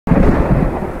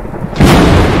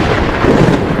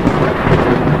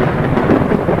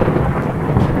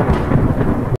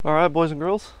Alright boys and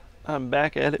girls, I'm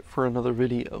back at it for another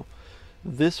video.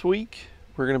 This week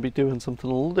we're going to be doing something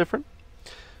a little different.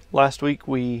 Last week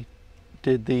we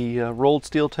did the rolled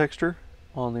steel texture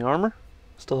on the armor.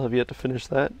 Still have yet to finish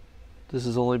that. This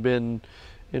has only been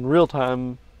in real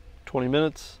time 20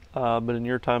 minutes, but in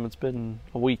your time it's been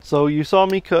a week. So you saw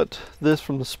me cut this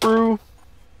from the sprue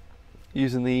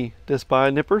using the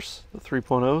Disc-by nippers, the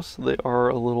 3.0s. They are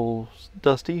a little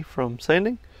dusty from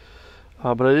sanding.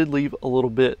 But I did leave a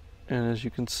little bit, and as you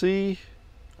can see,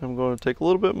 I'm going to take a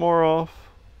little bit more off,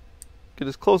 get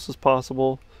as close as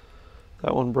possible.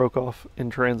 That one broke off in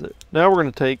transit. Now we're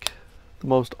going to take the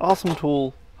most awesome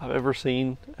tool I've ever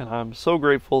seen, and I'm so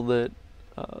grateful that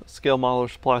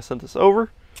ScaleModellerSupply sent this over.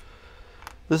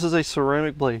 This is a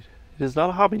ceramic blade. It is not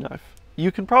a hobby knife.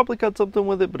 You can probably cut something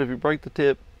with it, but if you break the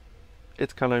tip,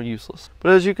 it's kind of useless.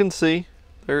 But as you can see,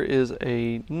 there is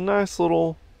a nice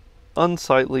little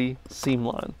unsightly seam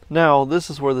line. Now this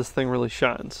is where this thing really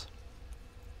shines.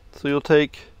 So you'll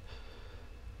take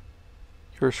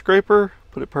your scraper,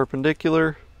 put it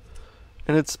perpendicular,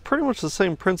 and it's pretty much the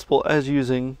same principle as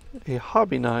using a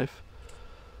hobby knife,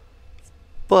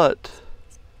 but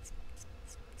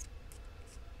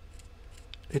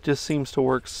it just seems to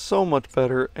work so much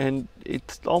better, and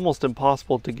it's almost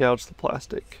impossible to gouge the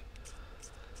plastic.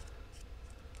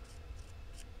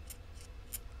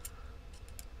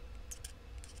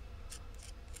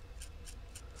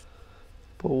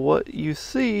 But what you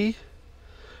see,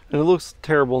 and it looks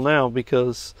terrible now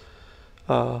because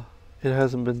it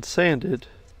hasn't been sanded,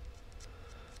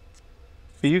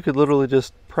 but you could literally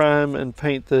just prime and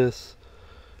paint this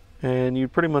and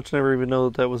you'd pretty much never even know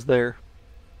that that was there.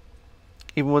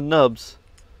 Even with nubs.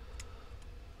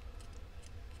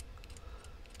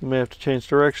 You may have to change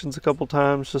directions a couple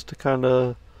times just to kind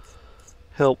of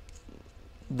help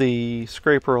the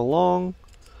scraper along,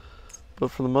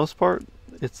 but for the most part,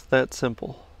 it's that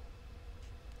simple.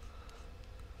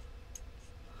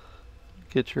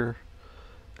 Get your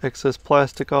excess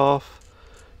plastic off.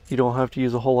 You don't have to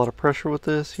use a whole lot of pressure with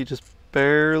this. You just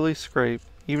barely scrape,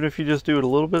 even if you just do it a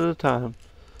little bit at a time.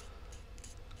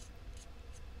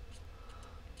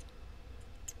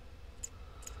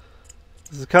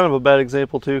 This is kind of a bad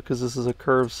example too, because this is a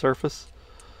curved surface,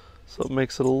 so it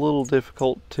makes it a little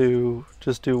difficult to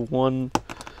just do one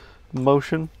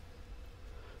motion.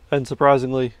 And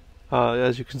surprisingly,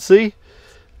 as you can see,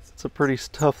 it's a pretty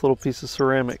tough little piece of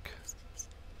ceramic.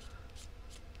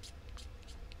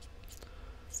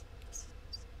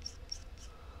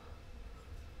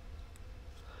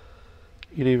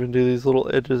 You can even do these little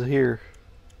edges here.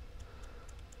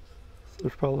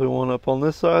 There's probably one up on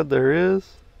this side. There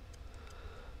is.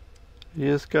 You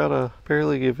just gotta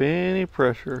barely give any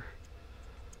pressure.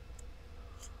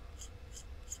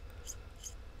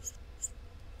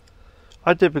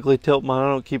 I typically tilt mine. I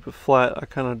don't keep it flat. I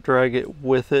kind of drag it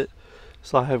with it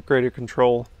so I have greater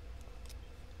control.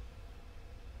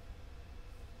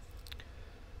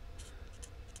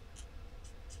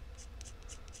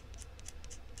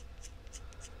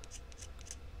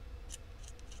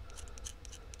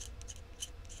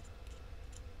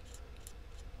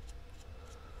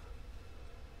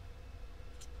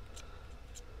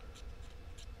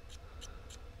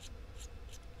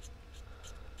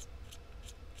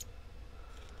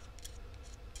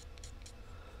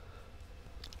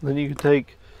 Then you can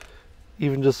take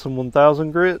even just some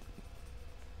 1000 grit.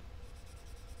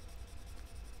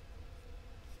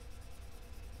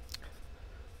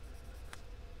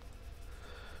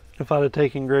 If I'd have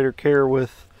taken greater care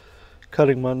with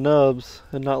cutting my nubs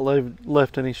and not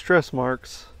left any stress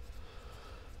marks,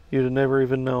 you'd have never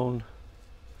even known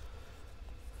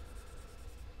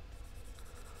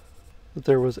that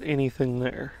there was anything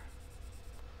there.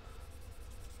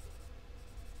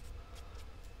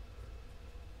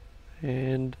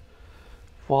 And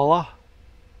voila,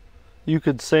 you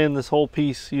could sand this whole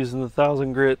piece using the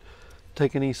 1000 grit,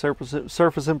 take any surface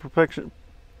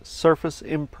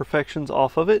imperfections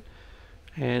off of it,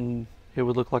 and it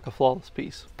would look like a flawless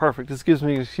piece. Perfect. This gives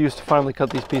me an excuse to finally cut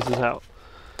these pieces out.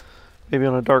 Maybe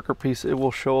on a darker piece it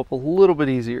will show up a little bit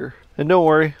easier. And don't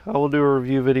worry, I will do a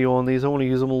review video on these. I want to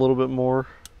use them a little bit more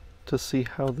to see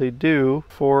how they do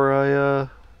before I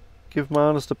give my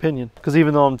honest opinion, because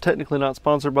even though I'm technically not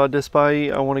sponsored by Disc-by,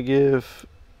 I want to give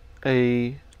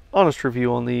a honest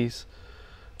review on these,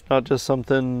 not just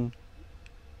something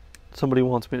somebody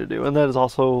wants me to do. And that is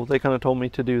also, they kind of told me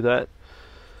to do that.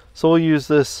 So we'll use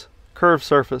this curved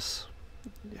surface.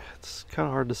 It's kind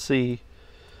of hard to see,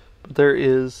 but there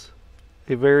is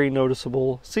a very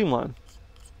noticeable seam line.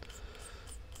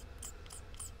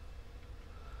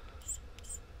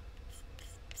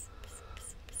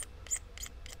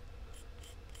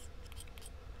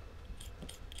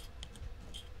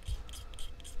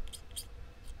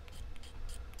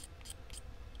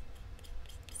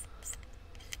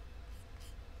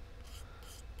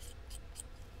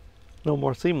 no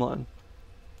more seam line.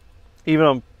 Even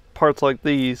on parts like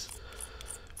these,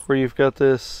 where you've got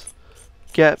this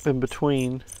gap in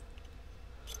between,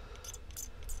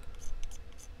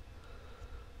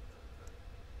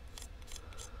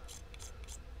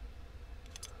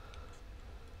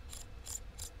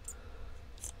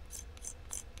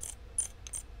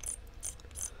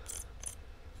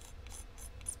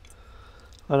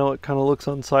 I know it kind of looks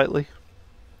unsightly.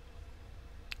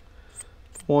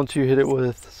 Once you hit it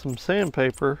with some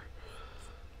sandpaper,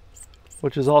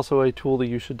 which is also a tool that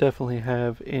you should definitely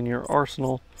have in your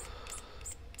arsenal,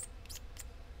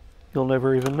 you'll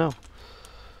never even know.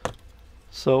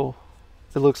 So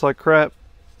it looks like crap.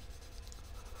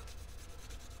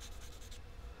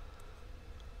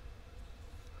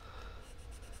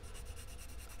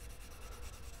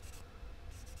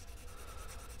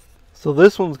 So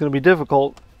this one's going to be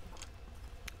difficult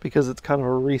because it's kind of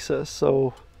a recess.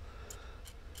 So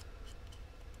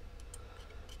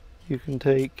you can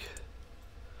take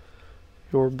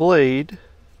your blade,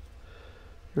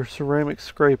 your ceramic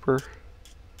scraper,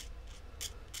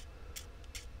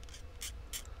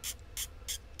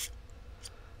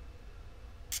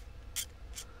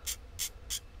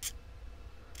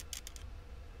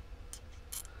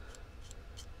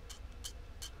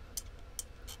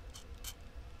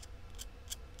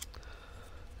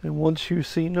 and once you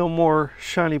see no more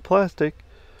shiny plastic,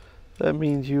 that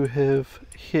means you have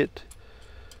hit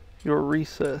your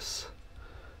recess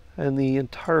and the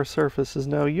entire surface is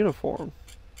now uniform.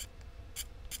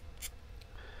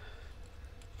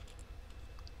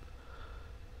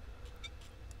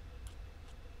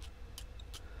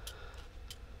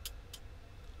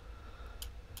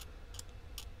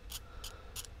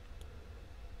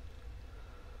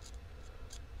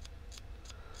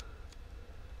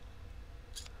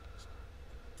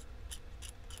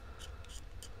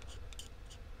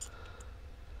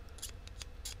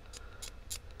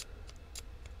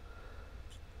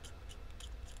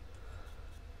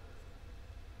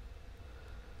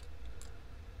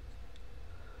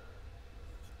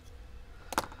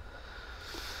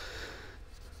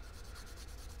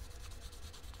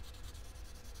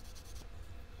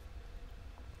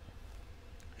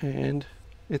 And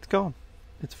it's gone.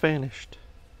 It's vanished.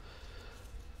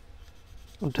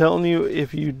 I'm telling you,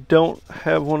 if you don't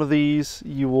have one of these,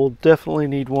 you will definitely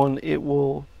need one. It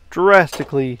will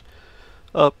drastically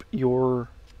up your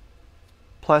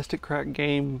plastic crack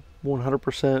game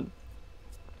 100%.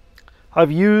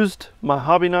 I've used my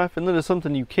hobby knife, and that is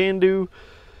something you can do,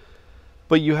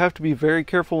 but you have to be very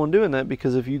careful when doing that,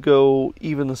 because if you go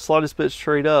even the slightest bit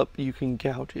straight up, you can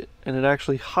gouge it, and it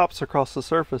actually hops across the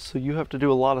surface, so you have to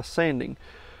do a lot of sanding.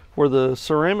 Where the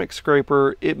ceramic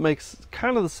scraper, it makes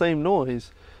kind of the same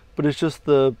noise, but it's just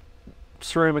the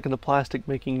ceramic and the plastic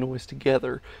making noise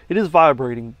together. It is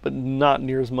vibrating, but not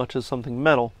near as much as something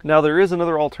metal. Now there is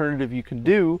another alternative you can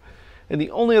do, and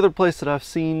the only other place that I've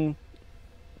seen,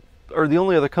 or the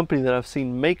only other company that I've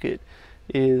seen make it,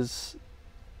 is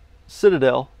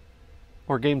Citadel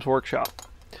or Games Workshop.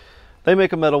 They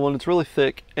make a metal one. It's really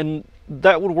thick, and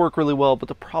that would work really well, but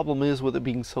the problem is with it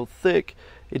being so thick,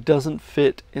 it doesn't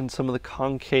fit in some of the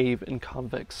concave and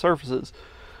convex surfaces,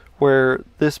 where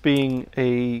this being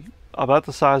about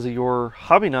the size of your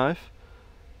hobby knife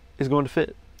is going to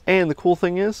fit. And the cool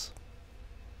thing is,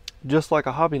 just like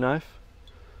a hobby knife,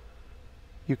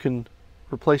 you can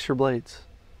replace your blades,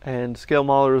 and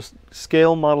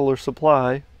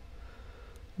ScaleModellerSupply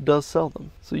does sell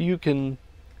them. So you can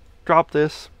drop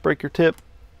this, break your tip,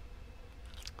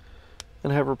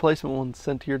 and have replacement ones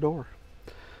sent to your door.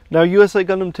 Now USA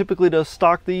Gundam typically does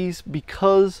stock these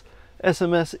because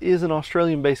SMS is an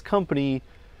Australian based company.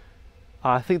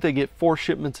 I think they get 4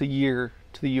 shipments a year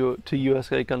to the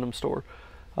USA Gundam store.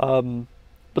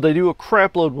 But they do a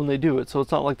crap load when they do it, so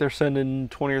it's not like they're sending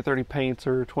 20 or 30 paints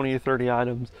or 20 or 30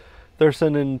 items. They're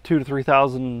sending 2,000 to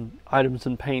 3,000 items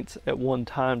and paints at one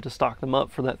time to stock them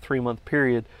up for that 3-month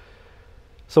period.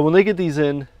 So when they get these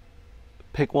in,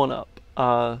 pick one up.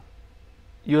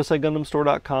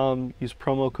 USAGundamStore.com, use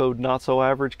promo code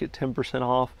NotSoAverage, get 10%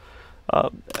 off.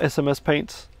 SMS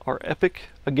paints are epic.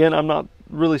 Again, I'm not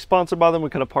really sponsored by them, we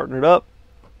kind of partnered up.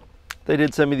 They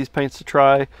did send me these paints to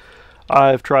try.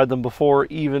 I've tried them before,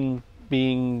 even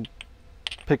being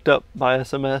picked up by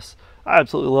SMS. I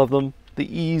absolutely love them.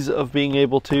 The ease of being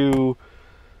able to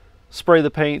spray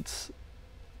the paints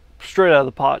straight out of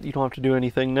the pot. You don't have to do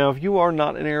anything. Now, if you are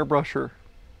not an airbrusher,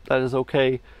 that is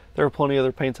okay. There are plenty of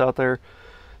other paints out there.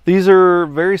 These are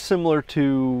very similar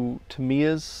to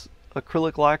Tamiya's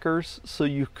acrylic lacquers, so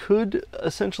you could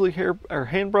essentially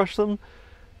hand brush them,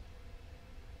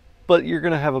 but you're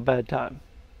going to have a bad time.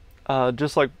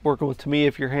 Just like working with Tamiya,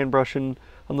 if you're hand brushing,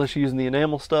 unless you're using the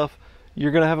enamel stuff,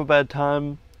 you're going to have a bad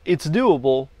time. It's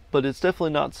doable, but it's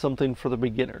definitely not something for the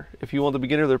beginner. If you want the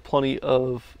beginner, there are plenty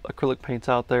of acrylic paints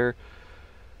out there.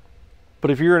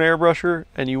 But if you're an airbrusher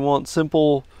and you want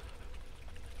simple,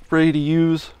 ready to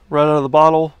use, right out of the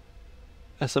bottle,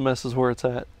 SMS is where it's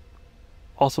at.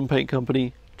 Awesome paint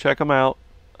company. Check them out.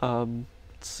 Let's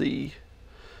see.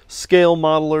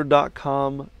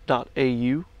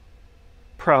 ScaleModeller.com.au.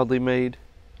 Proudly made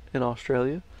in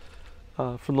Australia.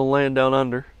 From the land down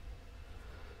under.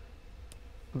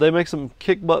 They make some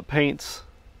kick butt paints.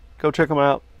 Go check them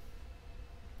out.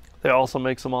 They also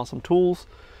make some awesome tools.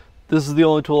 This is the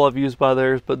only tool I've used by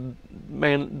theirs, but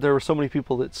man, there were so many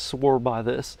people that swore by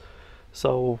this.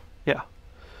 So, yeah.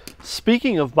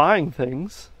 Speaking of buying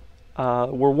things,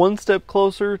 we're one step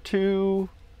closer to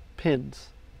pins.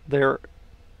 They're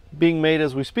being made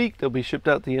as we speak. They'll be shipped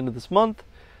out at the end of this month.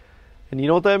 And you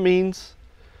know what that means?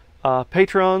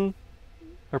 Patreon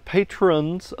or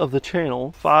patrons of the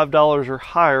channel, $5 or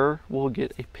higher, will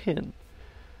get a pin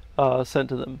sent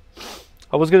to them.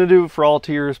 I was going to do it for all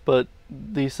tiers, but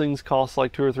these things cost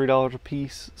like $2 or $3 a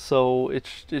piece, so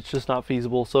it's just not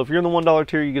feasible. So if you're in the $1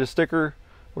 tier, you get a sticker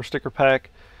or sticker pack.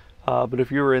 But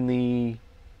if you're in the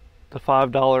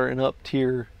 $5 and up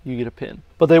tier, you get a pin.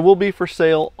 But they will be for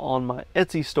sale on my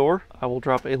Etsy store. I will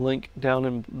drop a link down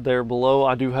in there below.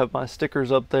 I do have my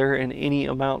stickers up there, and any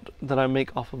amount that I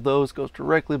make off of those goes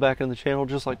directly back in the channel,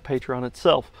 just like Patreon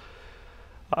itself.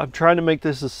 I'm trying to make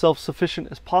this as self-sufficient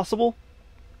as possible.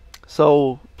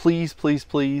 So please, please,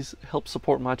 please help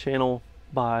support my channel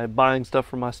by buying stuff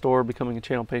from my store, becoming a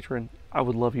channel patron. I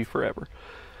would love you forever.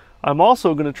 I'm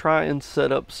also going to try and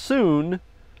set up soon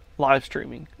live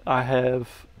streaming. I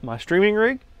have my streaming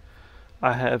rig.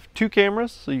 I have 2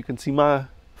 cameras, so you can see my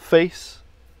face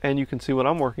and you can see what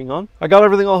I'm working on. I got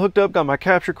everything all hooked up, got my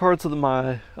capture card so that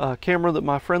my camera that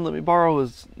my friend let me borrow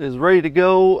is ready to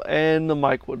go, and the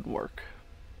mic wouldn't work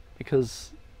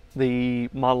because the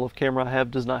model of camera I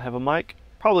have does not have a mic.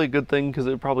 Probably a good thing because it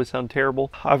would probably sound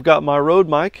terrible. I've got my Rode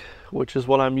mic, which is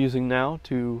what I'm using now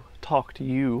to talk to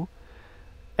you,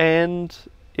 and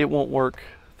it won't work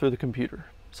through the computer.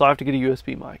 So I have to get a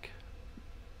USB mic.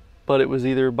 But it was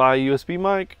either buy a USB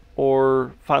mic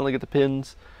or finally get the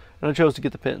pins, and I chose to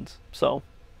get the pins. So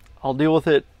I'll deal with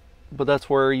it, but that's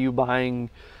where you buying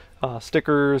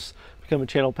stickers, become a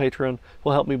channel patron,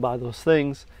 will help me buy those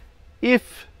things.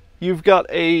 If you've got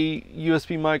a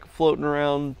USB mic floating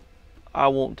around, I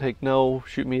won't take no.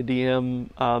 Shoot me a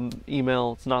DM,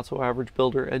 email. It's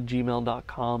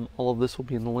notsoaveragebuilder@gmail.com. All of this will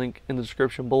be in the link in the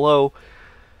description below.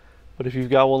 But if you've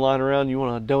got one lying around, you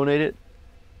want to donate it,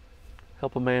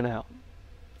 help a man out.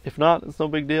 If not, it's no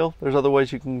big deal. There's other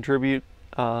ways you can contribute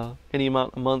any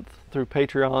amount a month through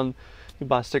Patreon. You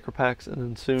buy sticker packs, and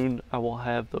then soon I will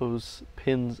have those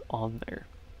pins on there.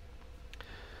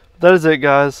 But that is it,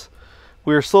 guys.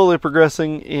 We are slowly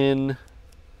progressing in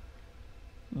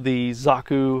the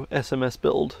Zaku SMS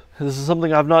build. This is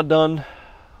something I've not done.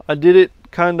 I did it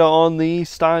kind of on the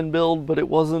Stein build, but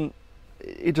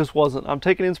it just wasn't. I'm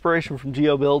taking inspiration from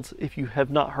Geo Builds. If you have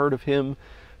not heard of him,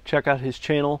 check out his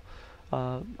channel.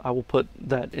 I will put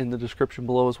that in the description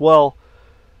below as well.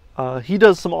 He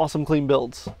does some awesome clean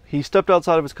builds. He stepped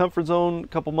outside of his comfort zone a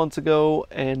couple months ago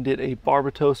and did a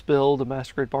Barbatos build, a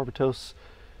Master Grade Barbatos,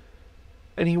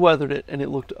 and he weathered it and it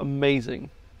looked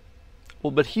amazing.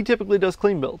 Well, but he typically does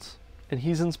clean builds, and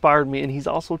he's inspired me, and he's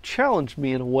also challenged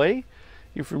me in a way.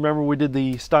 If you remember, we did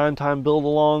the Stein Time build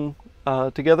along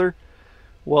together.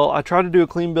 Well, I tried to do a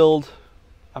clean build.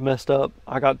 I messed up.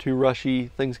 I got too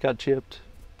rushy. Things got chipped.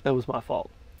 That was my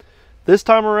fault. This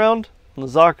time around, on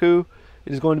the Zaku,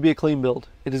 it is going to be a clean build.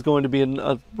 It is going to be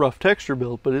a rough texture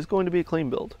build, but it's going to be a clean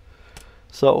build.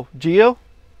 So, Geo,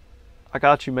 I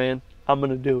got you, man. I'm going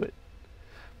to do it.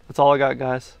 That's all I got,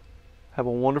 guys. Have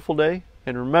a wonderful day.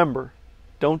 And remember,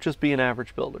 don't just be an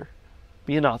average builder.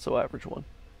 Be a not-so-average one.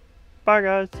 Bye,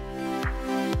 guys.